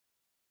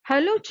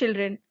Hello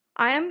children,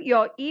 I am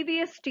your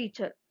EVS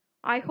teacher.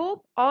 I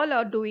hope all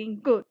are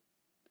doing good.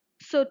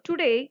 So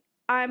today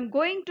I am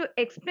going to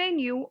explain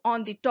you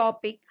on the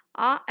topic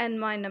our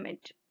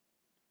environment.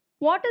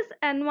 What is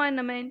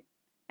environment?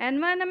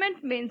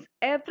 Environment means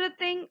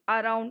everything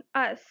around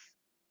us.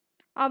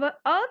 Our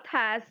earth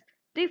has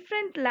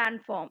different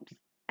landforms.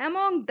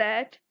 Among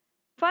that,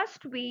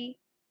 first we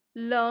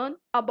learn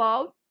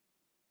about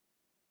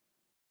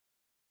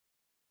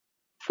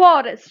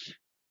forest.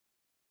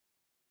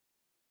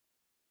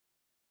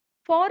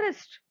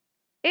 Forest.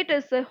 It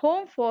is a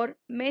home for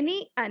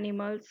many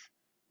animals.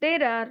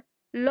 There are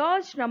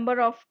large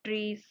number of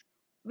trees.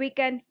 We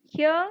can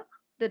hear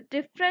the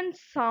different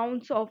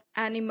sounds of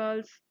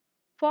animals.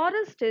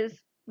 Forest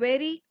is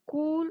very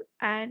cool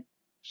and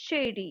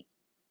shady.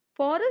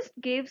 Forest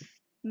gives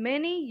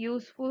many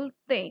useful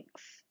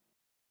things.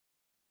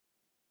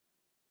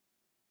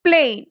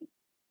 Plain.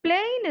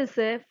 Plain is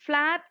a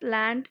flat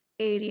land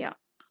area.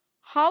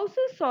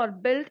 Houses are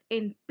built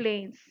in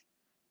plains.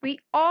 We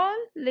all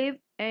live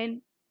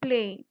in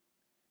plain.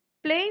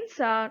 Plains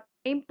are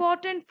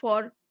important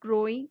for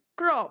growing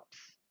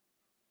crops.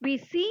 We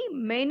see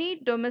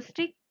many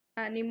domestic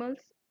animals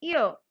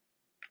here.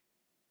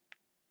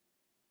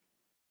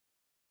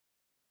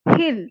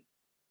 Hill.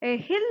 A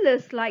hill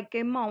is like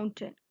a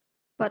mountain,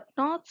 but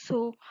not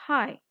so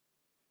high.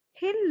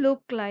 Hill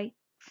look like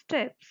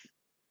steps.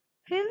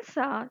 Hills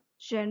are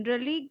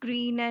generally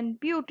green and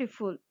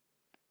beautiful.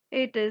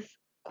 It is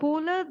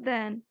cooler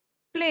than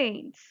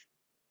plains.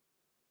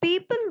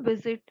 People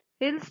visit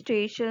hill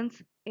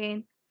stations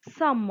in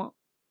summer.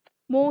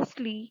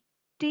 Mostly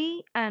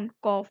tea and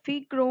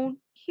coffee grown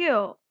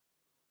here.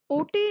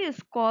 Ooty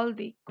is called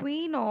the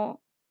Queen of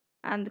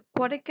and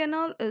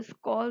Kodaikanal is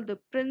called the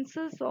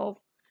Princess of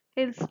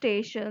Hill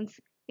Stations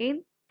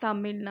in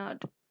Tamil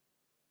Nadu.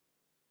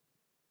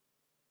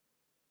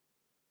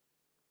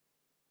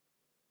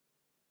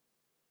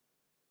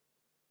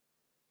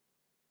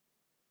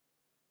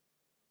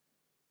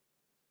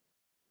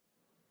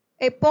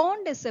 A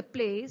pond is a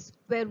place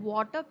where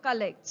water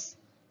collects.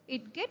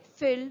 It gets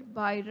filled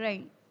by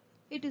rain.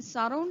 It is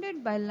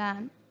surrounded by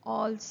land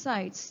all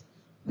sides.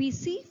 We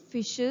see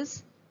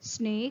fishes,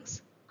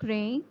 snakes,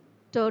 crane,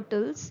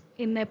 turtles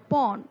in a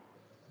pond.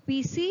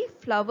 We see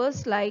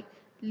flowers like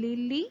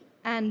lily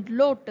and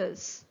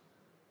lotus.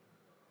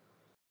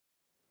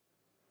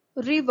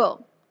 River.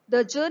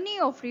 The journey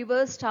of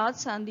river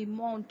starts on the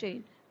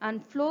mountain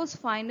and flows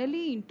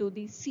finally into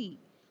the sea.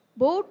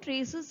 Boat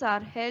races are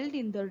held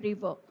in the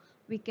river.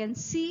 We can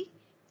see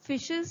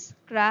fishes,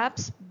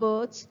 crabs,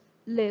 birds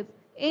live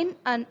in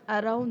and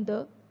around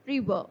the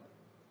river.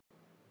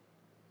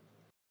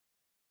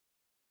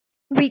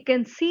 We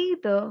can see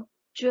the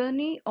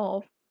journey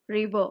of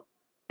river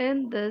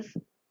in this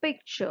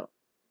picture.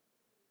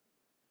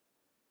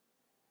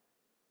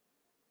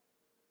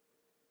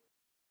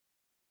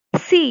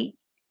 Sea.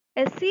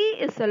 A sea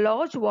is a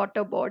large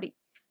water body.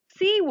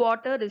 Sea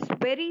water is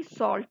very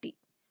salty.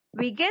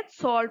 We get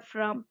salt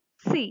from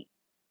sea.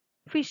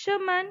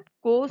 Fishermen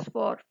goes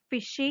for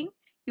fishing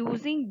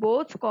using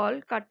boats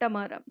called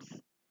catamarans.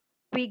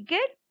 We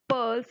get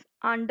pearls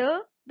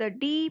under the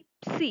deep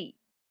sea.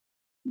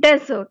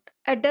 Desert.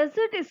 A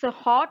desert is a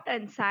hot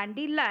and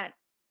sandy land.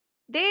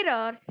 There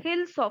are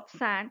hills of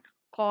sand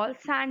called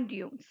sand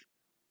dunes.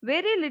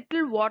 Very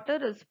little water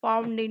is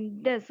found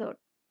in desert.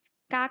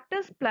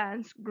 Cactus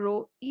plants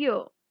grow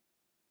here.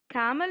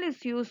 Camel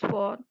is used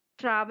for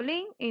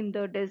traveling in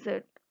the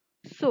desert,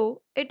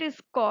 so it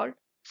is called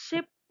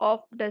ship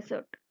of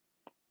desert.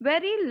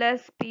 Very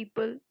less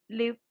people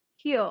live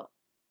here.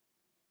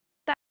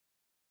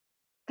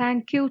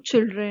 Thank you,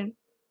 children.